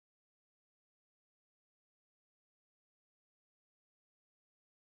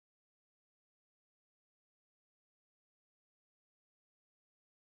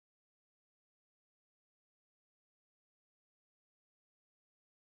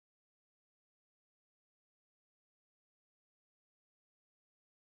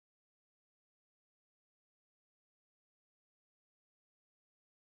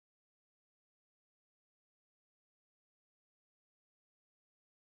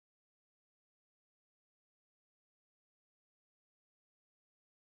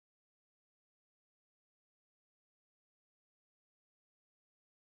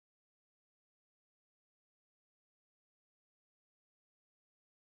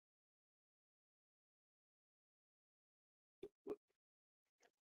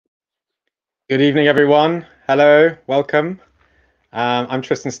Good evening, everyone. Hello, welcome. I'm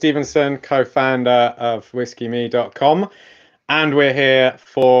Tristan Stephenson, co-founder of Whisky-Me.com, and we're here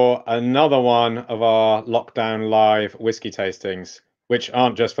for another one of our lockdown live whiskey tastings, which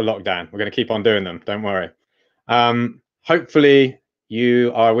aren't just for lockdown. We're going to keep on doing them, don't worry. Hopefully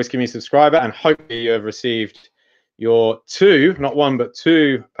you are a Whisky-Me subscriber, and hopefully you have received your two, not one, but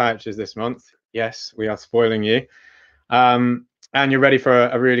two pouches this month. Yes, we are spoiling you. And you're ready for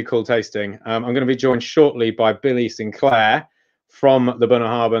a really cool tasting. I'm going to be joined shortly by Billy Sinclair from the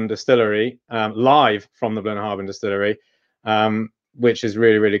Bunnahabhain Distillery, live from the Bunnahabhain Distillery, which is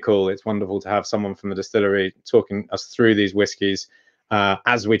really, really cool. It's wonderful to have someone from the distillery talking us through these whiskies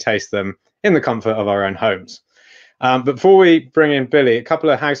as we taste them in the comfort of our own homes. But before we bring in Billy, a couple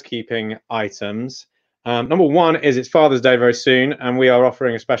of housekeeping items. Number one is it's Father's Day very soon, and we are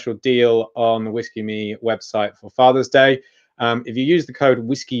offering a special deal on the Whisky-Me website for Father's Day. If you use the code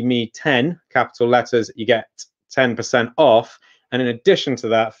Whisky-Me10, capital letters, you get 10% off. And in addition to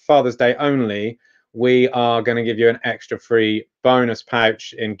that, Father's Day only, we are going to give you an extra free bonus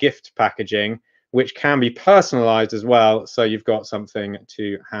pouch in gift packaging, which can be personalized as well. So you've got something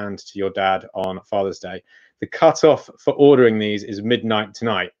to hand to your dad on Father's Day. The cutoff for ordering these is midnight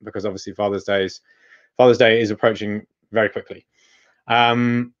tonight, because obviously Father's Day is approaching very quickly.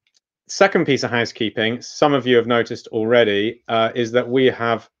 Second piece of housekeeping, some of you have noticed already, is that we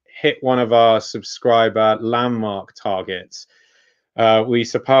have hit one of our subscriber landmark targets. We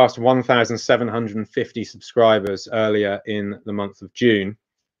surpassed 1,750 subscribers earlier in the month of June.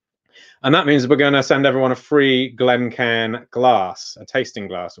 And that means we're going to send everyone a free Glencairn glass, a tasting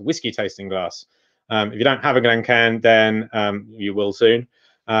glass, a whiskey tasting glass. If you don't have a Glencairn, then you will soon.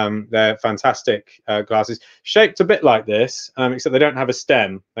 They're fantastic glasses, shaped a bit like this, except they don't have a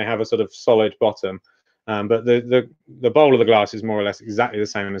stem. They have a sort of solid bottom. But the bowl of the glass is more or less exactly the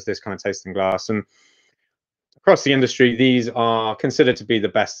same as this kind of tasting glass. And across the industry, these are considered to be the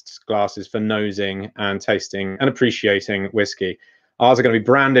best glasses for nosing and tasting and appreciating whiskey. Ours are going to be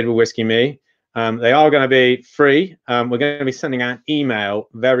branded with Whisky-Me. They are going to be free. We're going to be sending out an email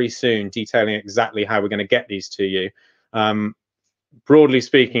very soon detailing exactly how we're going to get these to you. Broadly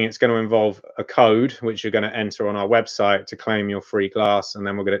speaking, it's going to involve a code which you're going to enter on our website to claim your free glass, and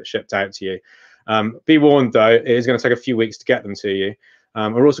then we'll get it shipped out to you. Be warned, though, it is going to take a few weeks to get them to you.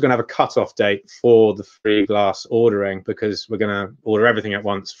 We're also going to have a cut-off date for the free glass ordering, because we're going to order everything at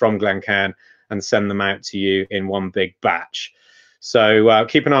once from Glencairn and send them out to you in one big batch. So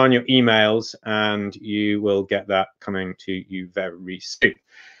keep an eye on your emails, and you will get that coming to you very soon.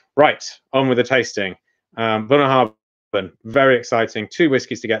 Right, on with the tasting. Bunnahabhain. Very exciting. Two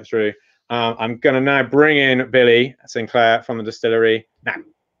whiskies to get through. I'm going to now bring in Billy Sinclair from the distillery. Now,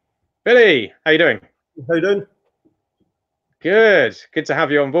 Billy, how you doing? How you doing? Good. Good to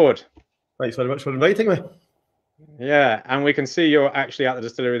have you on board. Thanks very much for inviting me. Yeah, and we can see you're actually at the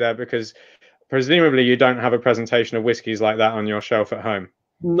distillery there, because presumably you don't have a presentation of whiskies like that on your shelf at home.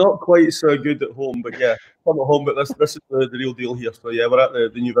 Not quite so good at home, but yeah, I'm at home. But this is the real deal here. So yeah, we're at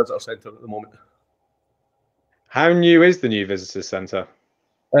the new visitor centre at the moment. How new is the new visitor centre?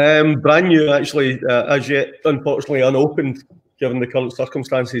 Brand new, actually, as yet, unfortunately unopened, given the current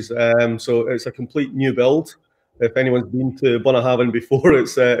circumstances. So it's a complete new build. If anyone's been to Bunnahabhain before,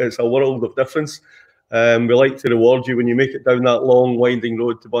 it's a world of difference. We like to reward you when you make it down that long, winding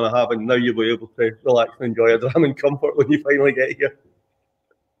road to Bunnahabhain. Now you'll be able to relax and enjoy a dram in comfort when you finally get here.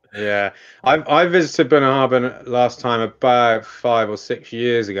 Yeah, I visited Bunnahabhain last time about 5 or 6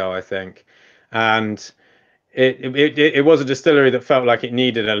 years ago, I think, and it was a distillery that felt like it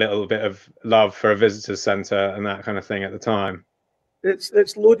needed a little bit of love for a visitor's centre and that kind of thing at the time.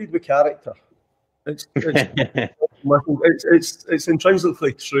 It's loaded with character. It's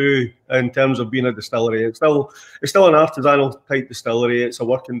intrinsically true in terms of being a distillery. It's still an artisanal type distillery. It's a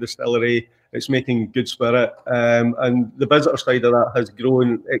working distillery. It's making good spirit, and the visitor side of that has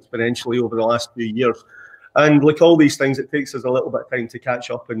grown exponentially over the last few years. And like all these things, it takes us a little bit of time to catch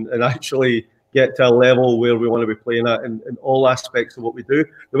up and actually get to a level where we want to be playing at in all aspects of what we do.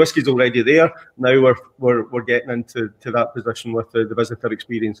 The whiskey's already there. Now we're getting into that position with the visitor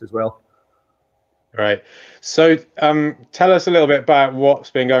experience as well. Right. So tell us a little bit about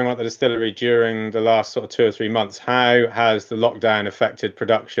what's been going on at the distillery during the last sort of 2 or 3 months. How has the lockdown affected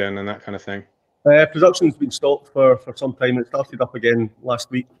production and that kind of thing? Production's been stopped for some time. It started up again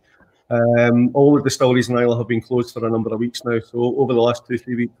last week. All the distilleries in Ireland have been closed for a number of weeks now. So over the last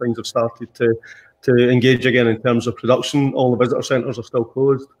 2-3 weeks, things have started to engage again in terms of production. All the visitor centres are still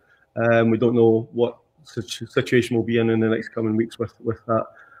closed. We don't know what situation we'll be in the next coming weeks with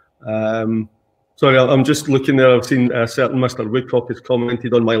that. Sorry, I'm just looking there. I've seen a certain Mr. Woodcock has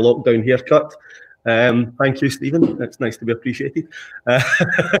commented on my lockdown haircut. Thank you, Stephen. It's nice to be appreciated.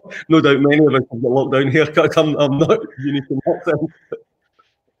 No doubt many of us have got lockdown haircuts. I'm not unique in that sense.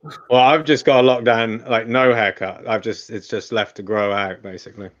 Well, I've just got a lockdown, like no haircut. It's just left to grow out,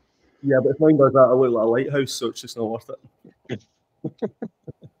 basically. Yeah, but if mine does that, I look like a lighthouse, so it's just not worth it.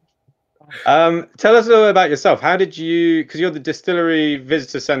 Tell us a little bit about yourself. How did you, because you're the Distillery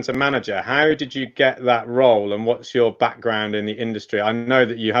Visitor Centre manager, how did you get that role, and what's your background in the industry? I know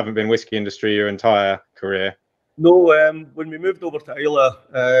that you haven't been whiskey industry your entire career. No, when we moved over to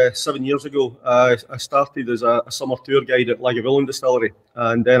Islay 7 years ago, I started as a summer tour guide at Bunnahabhain Distillery,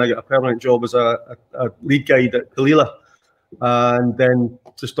 and then I got a permanent job as a lead guide at Kalila. And then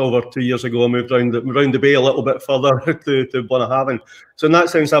just over 2 years ago, I moved around the bay a little bit further to Bunnahabhain. So in that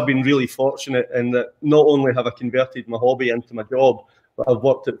sense, I've been really fortunate in that not only have I converted my hobby into my job, but I've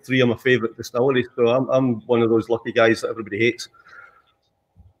worked at 3 of my favourite distilleries. So I'm one of those lucky guys that everybody hates.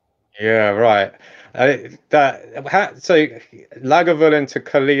 Yeah, right. So Lagavulin to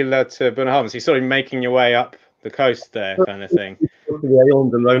Kalila to Bunnahabhain, so you're sort of making your way up the coast there, kind of thing. To the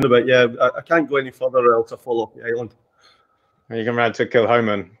island and round about, yeah. I can't go any further or else I fall off the island. You come round to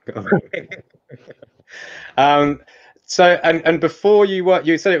Kilhoman. So, and before you worked,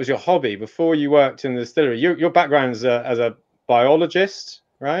 you said it was your hobby. Before you worked in the distillery, your background is as a biologist,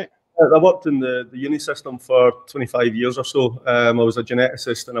 right? I worked in the uni system for 25 years or so. I was a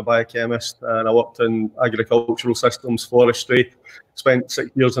geneticist and a biochemist, and I worked in agricultural systems, forestry. Spent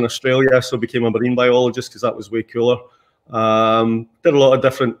 6 years in Australia, so became a marine biologist because that was way cooler. Did a lot of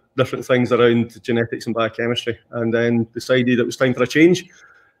different things around genetics and biochemistry, and then decided it was time for a change.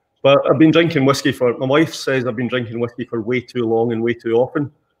 But I've been drinking whiskey my wife says I've been drinking whiskey for way too long and way too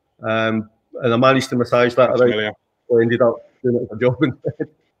often. And I managed to massage that around. So I ended up doing it as a job instead.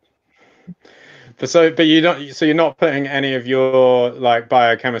 But you're not putting any of your like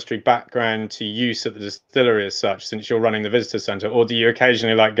biochemistry background to use at the distillery as such, since you're running the visitor centre, or do you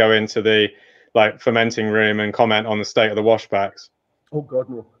occasionally like go into the like fermenting room and comment on the state of the washbacks? Oh God,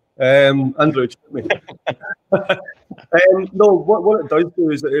 no. Andrew, me. No, what it does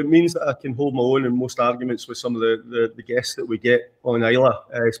do is that it means that I can hold my own in most arguments with some of the guests that we get on Islay.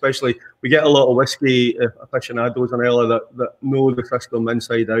 Especially, we get a lot of whiskey aficionados on Islay that know the system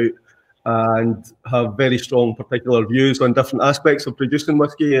inside out and have very strong particular views on different aspects of producing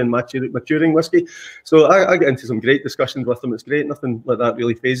whiskey and maturing whiskey. So I get into some great discussions with them. It's great. Nothing like that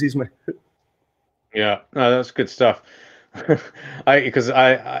really phases me. Yeah, no, that's good stuff. Because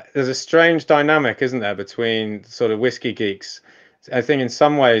there's a strange dynamic, isn't there, between sort of whiskey geeks. I think in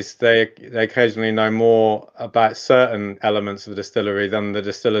some ways they occasionally know more about certain elements of the distillery than the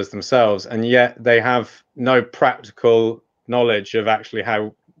distillers themselves, and yet they have no practical knowledge of actually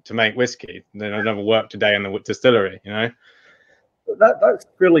how to make whiskey. They've never worked a day in the distillery, you know. That's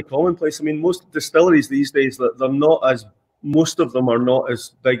fairly commonplace. I mean, most distilleries these days, most of them are not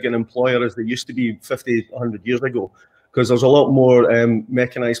as big an employer as they used to be 50, 100 years ago, because there's a lot more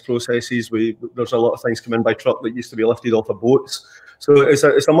mechanized processes. There's a lot of things come in by truck that used to be lifted off of boats. So it's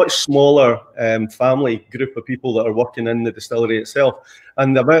a much smaller family group of people that are working in the distillery itself.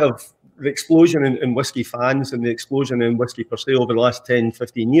 And the amount of the explosion in whiskey fans and the explosion in whiskey per se over the last 10,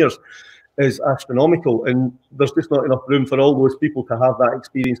 15 years is astronomical. And there's just not enough room for all those people to have that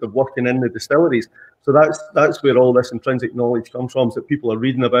experience of working in the distilleries. So that's where all this intrinsic knowledge comes from, is that people are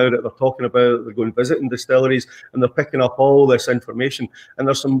reading about it, they're talking about it, they're going visiting distilleries, and they're picking up all this information. And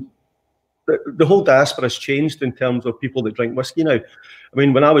there's the whole diaspora has changed in terms of people that drink whiskey now. I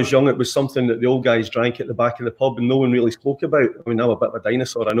mean, when I was young, it was something that the old guys drank at the back of the pub and no one really spoke about. I mean, I'm a bit of a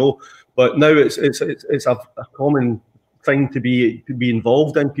dinosaur, I know, but now it's a common thing to be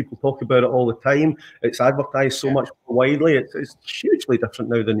involved in. People talk about it all the time. It's advertised so much more widely. It's hugely different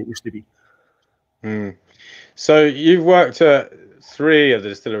now than it used to be. So you've worked at 3 of the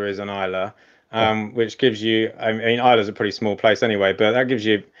distilleries on Islay, which gives you, I mean, Islay's a pretty small place anyway, but that gives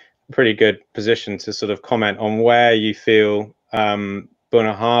you a pretty good position to sort of comment on where you feel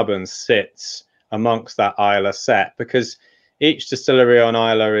Bunnahabhain sits amongst that Islay set, because each distillery on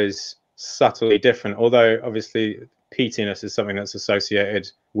Islay is subtly different, although obviously peatiness is something that's associated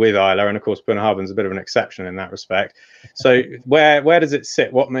with Islay, and of course Bunnahabhain's a bit of an exception in that respect. So where does it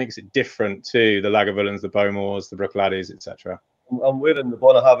sit? What makes it different to the Lagavulins, the Bowmores, the Brookladdies, etc.? I'm wearing the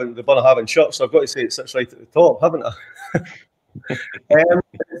Bunnahabhain shirt, so I've got to say it sits right at the top, haven't I?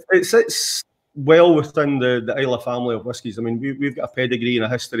 It sits well within the Islay family of whiskies. I mean, we've got a pedigree and a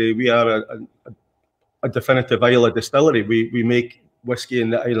history. We are a definitive Islay distillery. We make whiskey in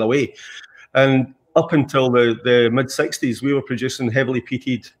the Islay way, and up until the mid-60s, we were producing heavily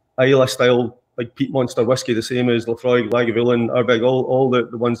peated Islay-style like Peat Monster whiskey, the same as Lafroig, Lagavulin, Ardbeg, all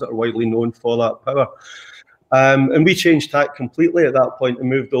the ones that are widely known for that power. And we changed tack completely at that point and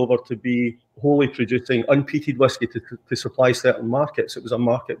moved over to be wholly producing unpeated whiskey to supply certain markets. It was a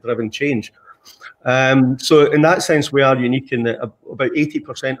market-driven change. So in that sense, we are unique in that about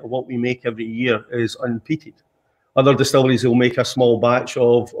 80% of what we make every year is unpeated. Other distilleries will make a small batch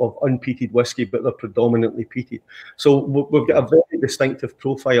of unpeated whiskey, but they're predominantly peated. So we've got a very distinctive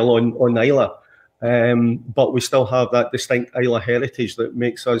profile on Islay, but we still have that distinct Islay heritage that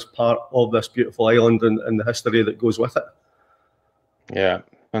makes us part of this beautiful island and the history that goes with it. Yeah,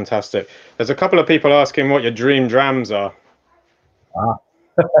 fantastic. There's a couple of people asking what your dream drams are.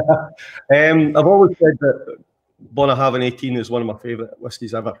 I've always said that Bunnahabhain 18 is one of my favourite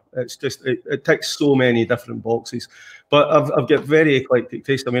whiskies ever. It's just, it ticks so many different boxes. But I've got very eclectic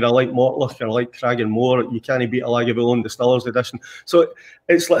taste. I mean, I like Mortlach, I like Cragganmore. You can't beat a Lagavulin Distillers Edition. So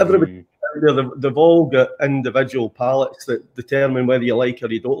it's like everybody out there, they've all got individual palates that determine whether you like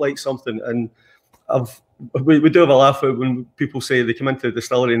or you don't like something. And we do have a laugh when people say they come into the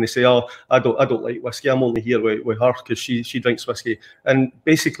distillery and they say, "Oh, I don't like whiskey. I'm only here with her because she drinks whiskey." And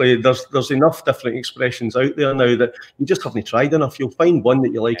basically, there's enough different expressions out there now that you just haven't tried enough. You'll find one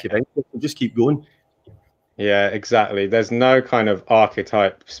that you like eventually. So just keep going. Yeah, exactly. There's no kind of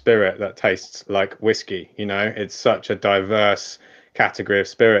archetype spirit that tastes like whiskey. You know, it's such a diverse category of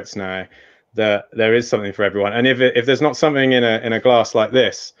spirits now that there is something for everyone. And if there's not something in a glass like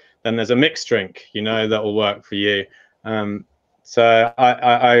this, then there's a mixed drink, you know, that will work for you. So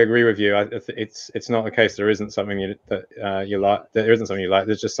I agree with you. It's not the case there isn't something you like. There isn't something you like.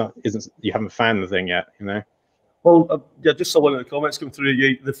 There's just you haven't found the thing yet, you know. Well, yeah, just saw one of the comments come through.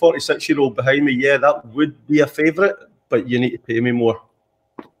 The 46-year-old behind me, yeah, that would be a favourite, but you need to pay me more.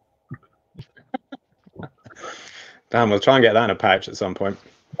 Damn, we'll try and get that in a pouch at some point.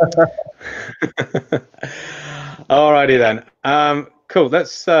 Alrighty then. Cool.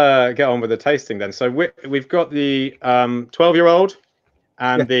 Let's get on with the tasting then. So we've got the 12-year-old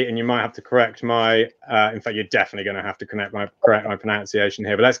and and you might have to correct my. In fact, you're definitely going to have to correct my pronunciation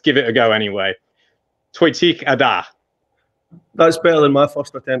here. But let's give it a go anyway. Toiteach Ada. That's better than my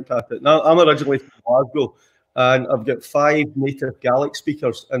first attempt at it. Now, I'm originally from Glasgow, and I've got 5 native Gaelic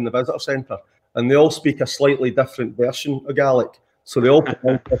speakers in the visitor centre, and they all speak a slightly different version of Gaelic. So they all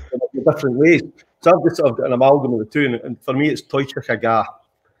pronounce it in different ways. So I've just sort of got an amalgam of the two, and for me, it's Toiteach Aga.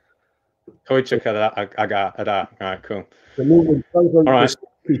 Toiteach Aga. Ada. All right, cool. All right.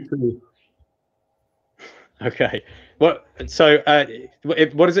 Okay. So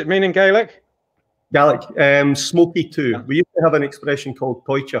what does it mean in Gaelic? Gaelic, smoky too. We used to have an expression called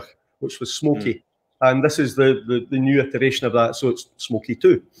toiteach, which was smoky, and this is the new iteration of that, so it's smoky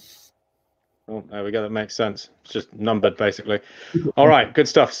too. Oh, there we go. That makes sense. It's just numbered, basically. All right, good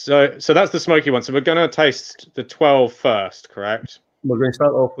stuff. So that's the smoky one. So we're going to taste the 12 first, correct? We're going to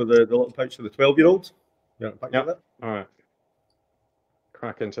start off with the little pouch of the 12-year-old. Yeah. All right.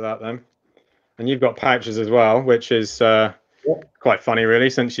 Crack into that then. And you've got pouches as well, which is quite funny, really,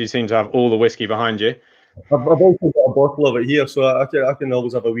 since you seem to have all the whiskey behind you. I've also got a bottle of it here, so I can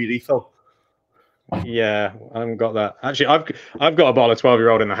always have a wee refill. Yeah, I haven't got that. Actually, I've got a bottle of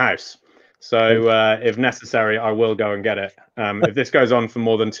 12-year-old in the house. So if necessary, I will go and get it. If this goes on for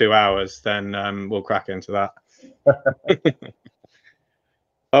more than 2 hours, then we'll crack into that.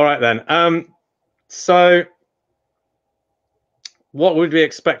 All right, then. So what would we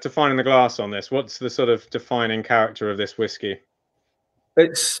expect to find in the glass on this? What's the sort of defining character of this whiskey?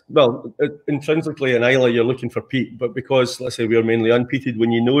 It's, well, intrinsically in Islay, you're looking for peat, but because, let's say, we're mainly unpeated,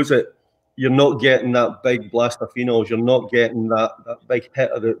 when you nose it, you're not getting that big blast of phenols. You're not getting that big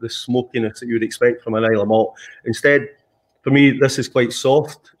hit of the smokiness that you would expect from an Islay malt. Instead, for me, this is quite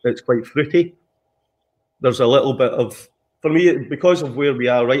soft. It's quite fruity. There's a little bit of, for me, because of where we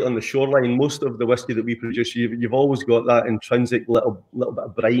are, right on the shoreline, most of the whiskey that we produce, you've always got that intrinsic little bit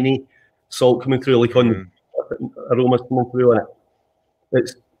of briny salt coming through, like on aromas coming through on it.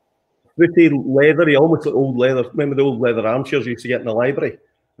 It's fruity, leathery, almost like old leather. Remember the old leather armchairs you used to get in the library?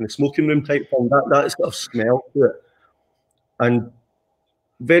 In the smoking room type thing, that sort of smell to it, and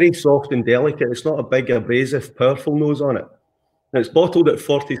very soft and delicate. It's not a big abrasive, powerful nose on it. And it's bottled at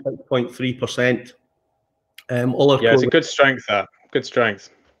 46.3%. It's a good strength. Good strength.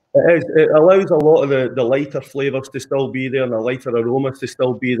 It is. It allows a lot of the lighter flavours to still be there and the lighter aromas to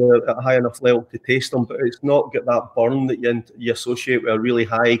still be there at a high enough level to taste them, but it's not got that burn that you associate with a really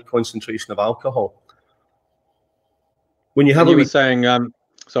high concentration of alcohol. When you have when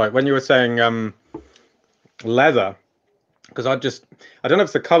you were saying leather, because I don't know if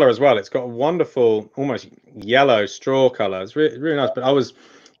it's the color as well. It's got a wonderful, almost yellow straw color. It's really nice. But I was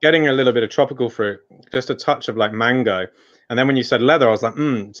getting a little bit of tropical fruit, just a touch of like mango. And then when you said leather, I was like,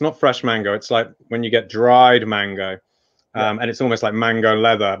 it's not fresh mango. It's like when you get dried mango, and it's almost like mango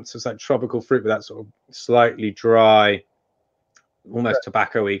leather. So it's like tropical fruit with that sort of slightly dry, almost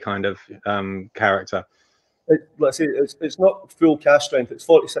tobacco-y kind of character. Let's say it's not full cask strength, it's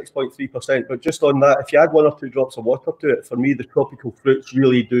 46.3%, but just on that, if you add 1 or 2 drops of water to it, for me, the tropical fruits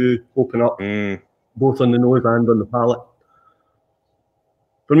really do open up, both on the nose and on the palate.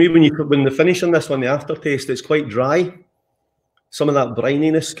 For me, when the finish on this one, the aftertaste, it's quite dry. Some of that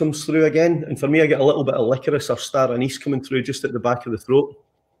brininess comes through again, and for me, I get a little bit of licorice or star anise coming through just at the back of the throat.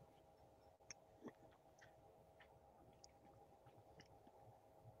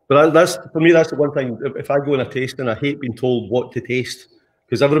 But for me, that's the one thing. If I go on a tasting, I hate being told what to taste,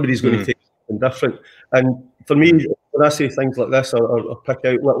 because everybody's going to taste something different. And for me, when I say things like this or pick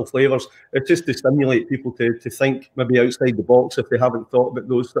out little flavours, it's just to stimulate people to think maybe outside the box if they haven't thought about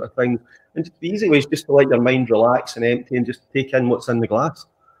those sort of things. And the easy way is just to let your mind relax and empty and just take in what's in the glass.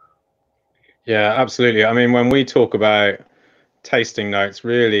 Yeah, absolutely. I mean, when we talk about tasting notes,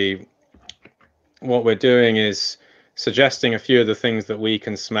 really what we're doing is suggesting a few of the things that we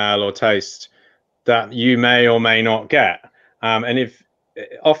can smell or taste that you may or may not get. And if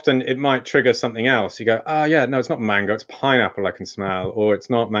often it might trigger something else. You go, oh yeah, no, it's not mango, it's pineapple I can smell, or it's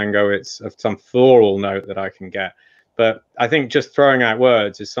not mango, it's some floral note that I can get. But I think just throwing out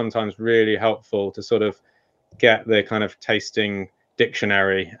words is sometimes really helpful to sort of get the kind of tasting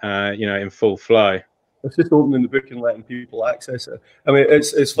dictionary, you know, in full flow. It's just opening the book and letting people access it. I mean,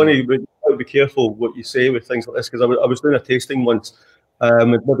 it's funny, but you have to be careful what you say with things like this, because I was doing a tasting once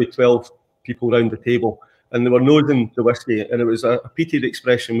with maybe 12 people around the table, and they were nosing the whiskey, and it was a peated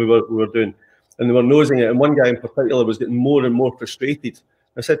expression we were doing, and they were nosing it, and one guy in particular was getting more and more frustrated.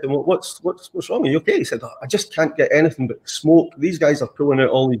 I said to him, well, what's wrong? Are you okay? He said, I just can't get anything but smoke. These guys are pulling out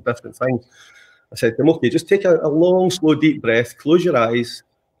all these different things. I said to him, okay, just take a long, slow, deep breath, close your eyes,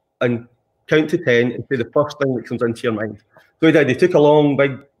 and count to 10 and say the first thing that comes into your mind. So he did. He took a long,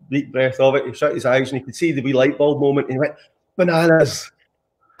 big, deep breath of it. He shut his eyes and he could see the wee light bulb moment. And he went, bananas.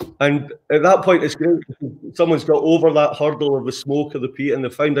 And at that point, it's great. Someone's got over that hurdle of the smoke or the peat and they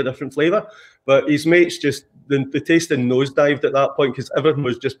found a different flavour. But his mates just, the tasting nosedived at that point because everything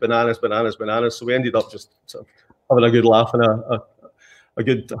was just bananas, bananas, bananas. So we ended up just sort of having a good laugh and a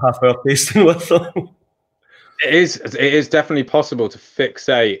good half-hour tasting with them. It is definitely possible to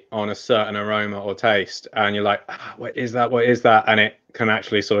fixate on a certain aroma or taste, and you're like, what is that? What is that? And it can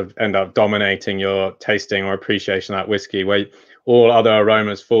actually sort of end up dominating your tasting or appreciation of that whiskey, where all other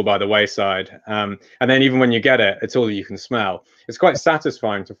aromas fall by the wayside. And then even when you get it, it's all you can smell. It's quite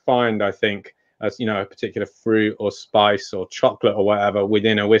satisfying to find, I think, as you know, a particular fruit or spice or chocolate or whatever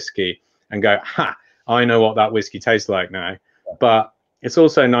within a whiskey, and go, ha, I know what that whiskey tastes like now. But it's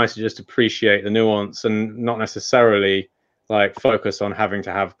also nice to just appreciate the nuance and not necessarily like focus on having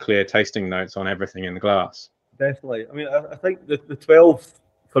to have clear tasting notes on everything in the glass. Definitely. I mean, I think the 12,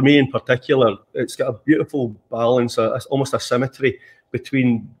 for me in particular, it's got a beautiful balance, almost a symmetry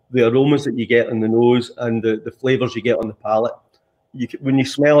between the aromas that you get on the nose and the flavours you get on the palate. When you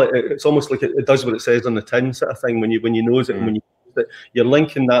smell it, it's almost like it does what it says on the tin sort of thing. When you nose it and when you taste it, you're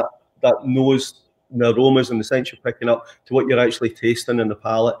linking that nose, the aromas and the scents you're picking up to what you're actually tasting in the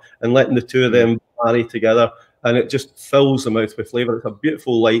palate and letting the two of them marry together, and it just fills the mouth with flavour. It's a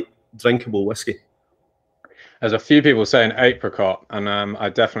beautiful, light, drinkable whiskey. There's a few people saying apricot, and I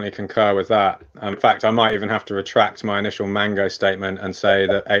definitely concur with that. In fact, I might even have to retract my initial mango statement and say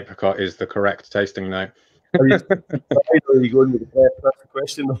that apricot is the correct tasting note. That's the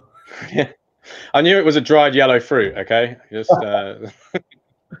question, though. Yeah. I knew it was a dried yellow fruit, okay? Just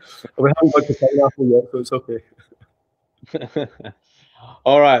we haven't got to pineapple yet, so it's okay.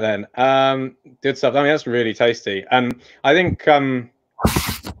 All right then. Good stuff. I mean, that's really tasty. And I think,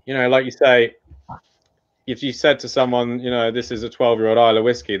 you know, like you say, if you said to someone, you know, this is a 12-year-old Islay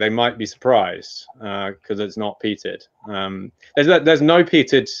whiskey, they might be surprised because it's not peated. There's no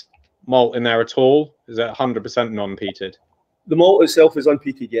peated malt in there at all. Is it 100% non-peated? The malt itself is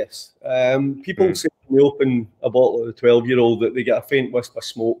unpeated, yes. People say when they open a bottle of the 12-year-old that they get a faint wisp of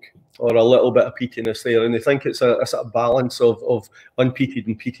smoke or a little bit of peatiness there, and they think it's a sort of balance of unpeated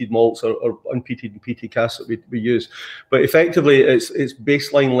and peated malts or unpeated and peated casks that we use. But effectively, it's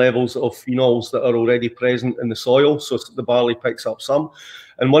baseline levels of phenols that are already present in the soil, so the barley picks up some.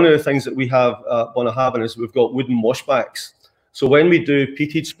 And one of the things that we have at Bunnahabhain is we've got wooden washbacks. So when we do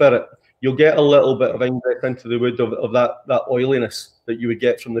peated spirit, you'll get a little bit of ingress into the wood of that oiliness that you would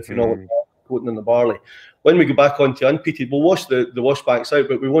get from the phenolic coating in the barley. When we go back onto unpeated, we'll wash the washbacks out,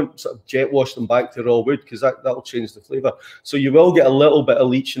 but we won't sort of jet wash them back to raw wood, because that'll change the flavour. So you will get a little bit of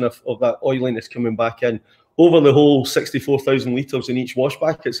leaching of that oiliness coming back in. Over the whole 64,000 litres in each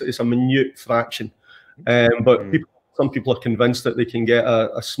washback, it's a minute fraction. But some people are convinced that they can get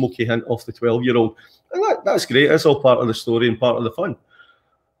a smoky hint off the 12-year-old. And that's great. That's all part of the story and part of the fun.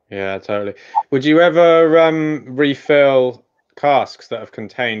 Yeah, totally. Would you ever refill casks that have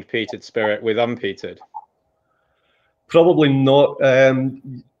contained peated spirit with unpeated? Probably not,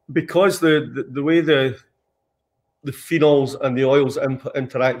 because the way the phenols and the oils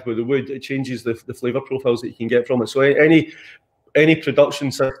interact with the wood, it changes the flavour profiles that you can get from it. So any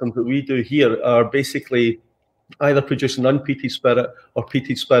production systems that we do here are basically either producing unpeated spirit or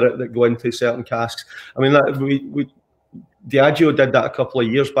peated spirit that go into certain casks. I mean, Diageo did that a couple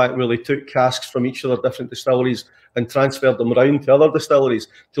of years back, where they took casks from each of their different distilleries and transferred them around to other distilleries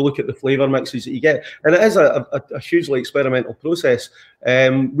to look at the flavour mixes that you get. And it is a hugely experimental process.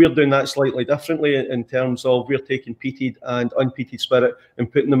 We're doing that slightly differently in terms of we're taking peated and unpeated spirit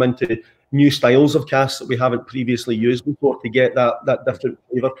and putting them into new styles of casks that we haven't previously used before to get that different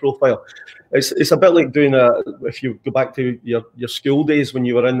flavour profile. It's a bit like doing if you go back to your school days when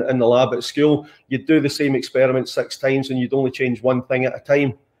you were in the lab at school, you'd do the same experiment 6 times and you'd only change one thing at a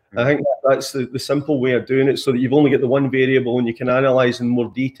time. I think that's the simple way of doing it, so that you've only got the one variable and you can analyse in more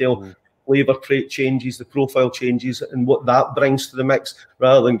detail flavour trait changes, the profile changes, and what that brings to the mix,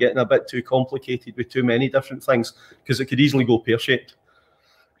 rather than getting a bit too complicated with too many different things, because it could easily go pear-shaped.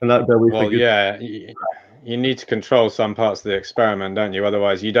 And that'd be well, yeah, you need to control some parts of the experiment, don't you?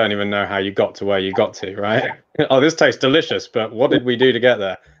 Otherwise, you don't even know how you got to where you got to, right? Oh, this tastes delicious, but what did we do to get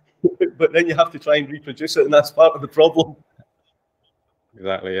there? But then you have to try and reproduce it, and that's part of the problem.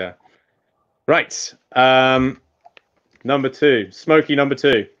 Exactly, yeah. Right. Number 2. Smoky number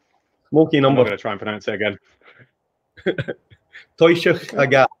 2. Smoky number. I'm going to try and pronounce it again. Toiteach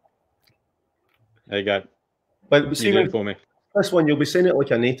agap. There you go. But see, you did it for me. This one, you'll be saying it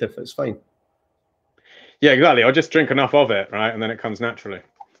like a native. It's fine. Yeah, exactly. I'll just drink enough of it, right? And then it comes naturally.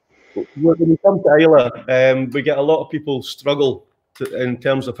 When we come to Islay, we get a lot of people struggle in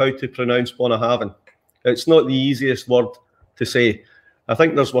terms of how to pronounce Bunnahabhain. It's not the easiest word to say. I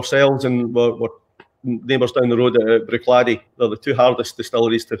think there's ourselves and we're neighbours down the road at Bruichladdich. They're the 2 hardest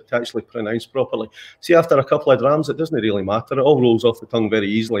distilleries to actually pronounce properly. See, after a couple of drams, it doesn't really matter. It all rolls off the tongue very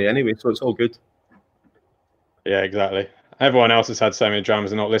easily anyway, so it's all good. Yeah, exactly. Everyone else has had so many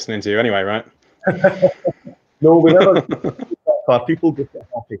drams and not listening to you anyway, right? No, we never. People just get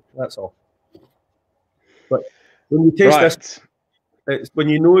happy. That's all. But when you taste this, when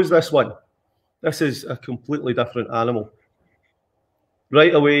you nose this one, this is a completely different animal.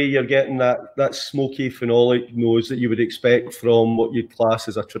 Right away, you're getting that smoky phenolic nose that you would expect from what you'd class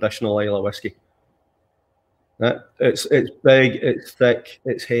as a traditional Islay whiskey. It's big, it's thick,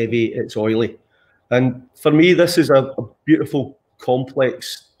 it's heavy, it's oily. And for me, this is a beautiful,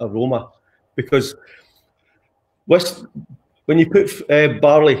 complex aroma, because when you put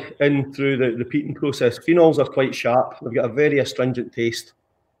barley in through the peating process, phenols are quite sharp. They've got a very astringent taste.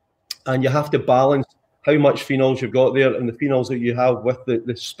 And you have to balance how much phenols you've got there and the phenols that you have with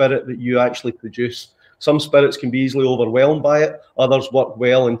the spirit that you actually produce. Some spirits can be easily overwhelmed by it. Others work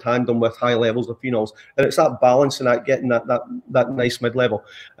well in tandem with high levels of phenols. And it's that balance and that getting that nice mid-level.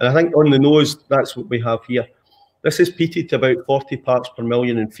 And I think on the nose, that's what we have here. This is peated to about 40 parts per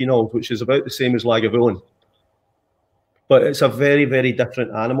million in phenols, which is about the same as Lagavulin. But it's a very, very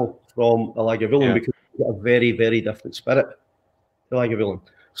different animal from a Lagavulin, because it's got a very, very different spirit to Lagavulin.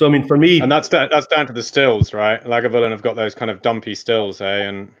 So I mean, for me, and that's down to the stills, right? Lagavulin have got those kind of dumpy stills,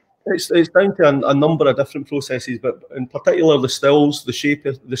 and it's down to a number of different processes, but in particular the stills, the shape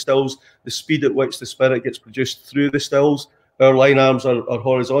of the stills, the speed at which the spirit gets produced through the stills. Our line arms are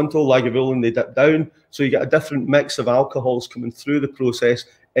horizontal. Lagavulin, they dip down, so you get a different mix of alcohols coming through the process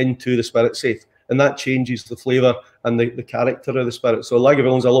into the spirit safe, and that changes the flavour and the character of the spirit. So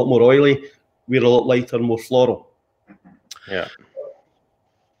Lagavulin's a lot more oily. We're a lot lighter, more floral. Yeah.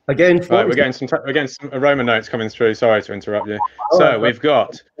 Again, right, we're getting some aroma notes coming through. Sorry to interrupt you. So we've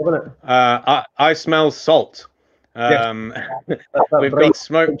got I smell salt. We've got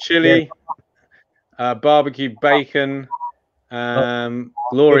smoked chili, barbecue bacon,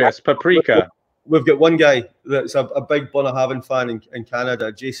 glorious paprika. We've got one guy that's a big Bunnahabhain fan in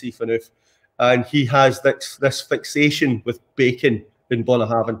Canada, JC Fanoof, and he has this fixation with bacon in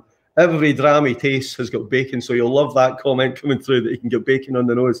Bunnahabhain. Every dram he tastes has got bacon, so you'll love that comment coming through that you can get bacon on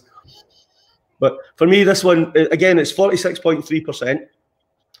the nose. But for me, this one, again, it's 46.3%,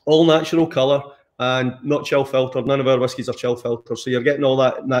 all natural colour, and not chill filtered. None of our whiskies are chill filtered, so you're getting all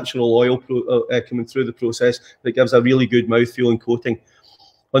that natural oil coming through the process that gives a really good mouthfeel and coating.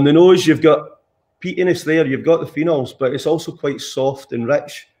 On the nose, you've got peatiness there, you've got the phenols, but it's also quite soft and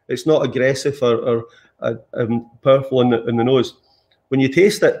rich. It's not aggressive or powerful in the nose. When you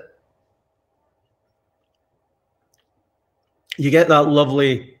taste it, you get that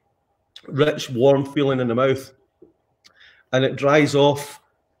lovely, rich, warm feeling in the mouth, and it dries off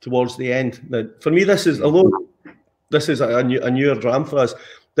towards the end. Now, for me, this is, although this is a newer dram for us,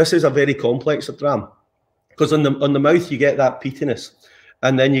 this is a very complex dram, because on the mouth you get that peatiness,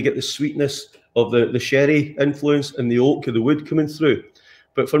 and then you get the sweetness of the sherry influence and the oak of the wood coming through.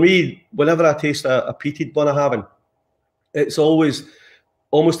 But for me, whenever I taste a peated Bunnahabhain, it's always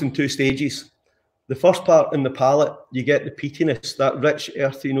almost in two stages. The first part in the palate, you get the peatiness, that rich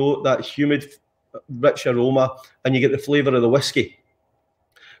earthy note, that humid, rich aroma, and you get the flavour of the whiskey.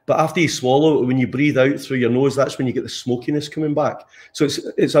 But after you swallow it, when you breathe out through your nose, that's when you get the smokiness coming back. So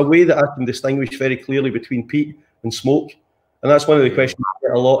it's a way that I can distinguish very clearly between peat and smoke. And that's one of the questions I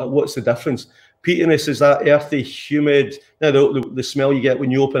get a lot. What's the difference? Peatiness is that earthy, humid, the smell you get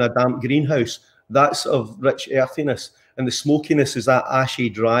when you open a damp greenhouse. That's of rich earthiness. And the smokiness is that ashy,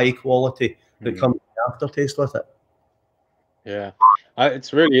 dry quality that comes in the aftertaste with it. Yeah,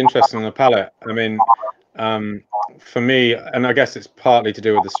 it's really interesting on the palate. I mean, for me, and I guess it's partly to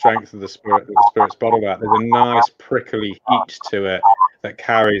do with the strength of the spirit that the spirit's bottled at, there's a nice prickly heat to it that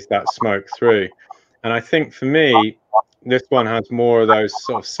carries that smoke through. And I think for me, this one has more of those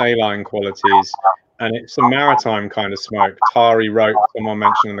sort of saline qualities, and it's a maritime kind of smoke. Tarry rope, someone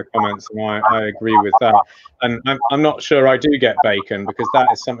mentioned in the comments, and I agree with that. And I'm not sure I do get bacon, because that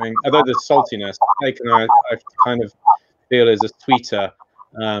is something, although the saltiness, bacon I kind of feel is a sweeter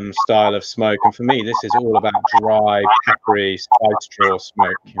style of smoke. And for me, this is all about dry, peppery, spice straw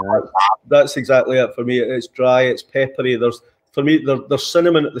smoke. You know? That's exactly it for me. It's dry, it's peppery. For me, there's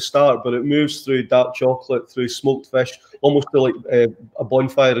cinnamon at the start, but it moves through dark chocolate, through smoked fish, almost like a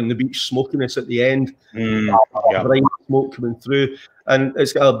bonfire on the beach smokiness at the end. Brine smoke coming through. And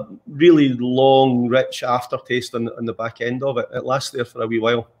it's got a really long, rich aftertaste on the back end of it. It lasts there for a wee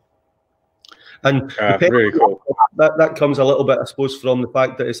while. And really cool. That comes a little bit, I suppose, from the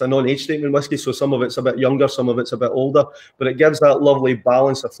fact that it's a non-age statement whiskey, so some of it's a bit younger, some of it's a bit older, but it gives that lovely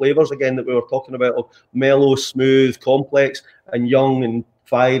balance of flavours again that we were talking about, of mellow, smooth, complex, and young and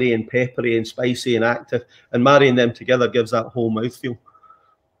fiery and peppery and spicy and active, and marrying them together gives that whole mouthfeel.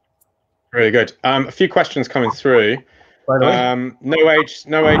 Really good. A few questions coming through. No age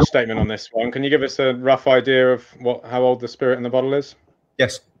statement on this one. Can you give us a rough idea of how old the spirit in the bottle is?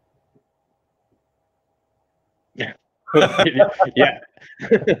 Yes. Yeah. Yeah.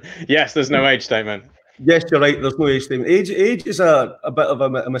 Yes, there's no age statement. Yes, you're right. There's no age statement. Age is a bit of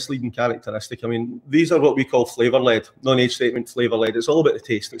a misleading characteristic. I mean, these are what we call flavour-led, non-age statement, flavour-led. It's all about the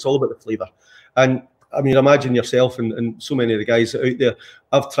taste. It's all about the flavour. And I mean, imagine yourself and so many of the guys out there.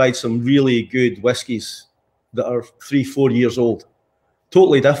 I've tried some really good whiskies that are 3-4 years old.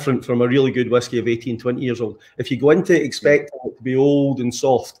 Totally different from a really good whiskey of 18-20 years old. If you go into expecting it to be old and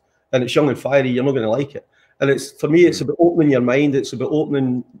soft and it's young and fiery, you're not going to like it. And for me, it's about opening your mind. It's about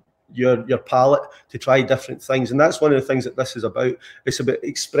opening your palate to try different things. And that's one of the things that this is about. It's about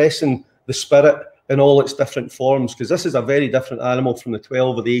expressing the spirit in all its different forms, because this is a very different animal from the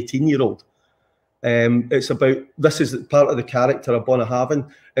 12 or the 18-year-old. It's about, this is part of the character of Bunnahabhain.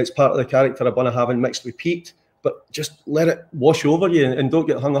 It's part of the character of Bunnahabhain mixed with peat, but just let it wash over you and don't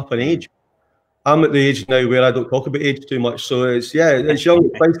get hung up on age. I'm at the age now where I don't talk about age too much. So it's young, it's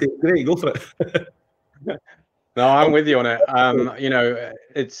spicy, great, go for it. No, I'm with you on it. You know,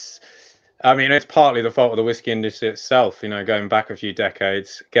 it's partly the fault of the whiskey industry itself, you know, going back a few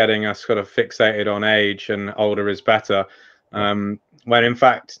decades, getting us sort of fixated on age and older is better, when in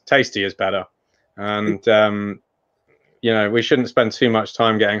fact tasty is better. And you know, we shouldn't spend too much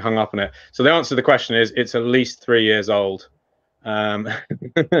time getting hung up on it. So the answer to the question is, it's at least 3 years old.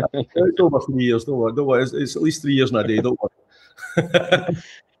 It's over 3 years, don't worry. It's at least 3 years in a day, don't worry.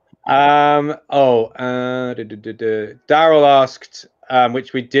 Daryl asked,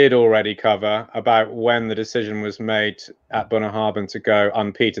 which we did already cover, about when the decision was made at Bunnahabhain to go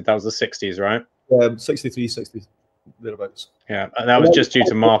unpeated. That was the 60s, right? 63, 60, thereabouts. Yeah, and that was just due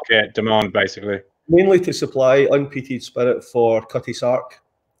to market demand, basically. Mainly to supply unpeated spirit for Cutty Sark,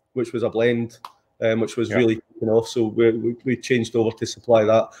 which was a blend, which was really taken off. So we changed over to supply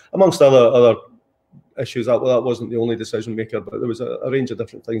that, amongst other issues. That wasn't the only decision maker, but there was a range of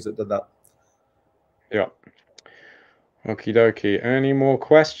different things that did that. Yeah. Okie dokie. Any more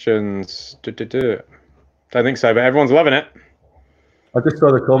questions? Don't think so, but everyone's loving it. I just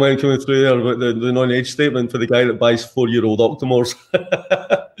saw the comment coming through there about the non-age statement for the guy that buys 4-year-old Octomores.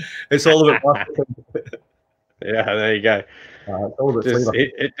 It's all about marketing. Yeah, there you go. It's all about Just,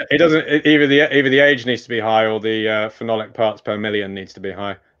 flavour. it doesn't, either the age needs to be high, or the phenolic parts per million needs to be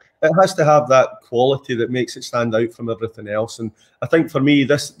high. It has to have that quality that makes it stand out from everything else. And I think for me,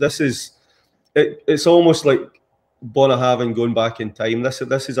 this is it's almost like Bunnahabhain going back in time. This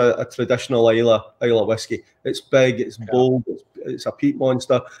is a traditional Islay whiskey. It's big, it's bold, it's a peat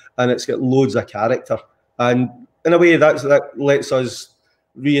monster, and it's got loads of character. And in a way, that lets us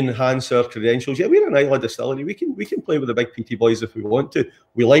re-enhance our credentials. Yeah, we're an Islay distillery. We can play with the big peaty boys if we want to.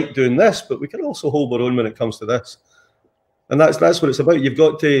 We like doing this, but we can also hold our own when it comes to this. And that's what it's about. You've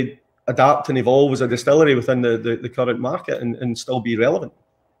got to adapt and evolve as a distillery within the current market and still be relevant.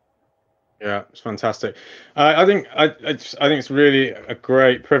 Yeah, it's fantastic. I think it's really a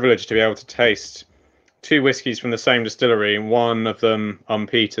great privilege to be able to taste two whiskies from the same distillery, and one of them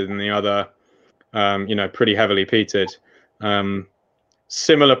unpeated and the other, pretty heavily peated.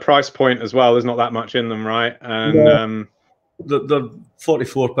 Similar price point as well. There's not that much in them, right? And they're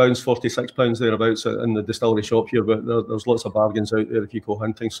 £44, £46 thereabouts in the distillery shop here, but there's lots of bargains out there if you go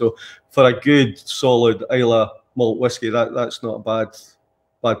hunting. So for a good, solid Islay malt whiskey, that's not a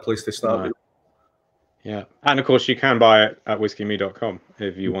bad place to start. No. Yeah, and of course you can buy it at whisky-me.com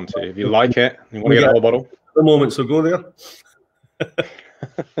if you want to. If you like it, you want to get a whole bottle. At the moment, so go there.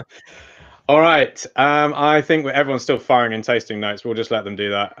 All right. I think everyone's still firing in tasting notes. We'll just let them do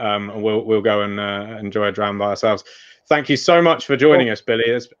that. And we'll go and enjoy a dram by ourselves. Thank you so much for joining us, Billy.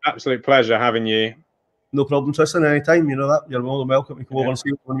 It's an absolute pleasure having you. No problem, Tristan. Anytime, you know that. You're more than welcome to come over and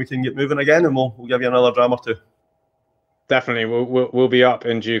see when we can get moving again, and we'll give you another dram or two. Definitely, we'll be up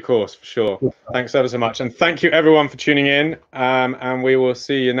in due course for sure. Thanks ever so much, and thank you everyone for tuning in. And we will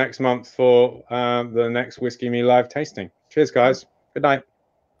see you next month for the next Whisky-Me live tasting. Cheers, guys. Good night.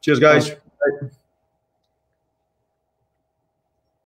 Cheers, guys. Bye.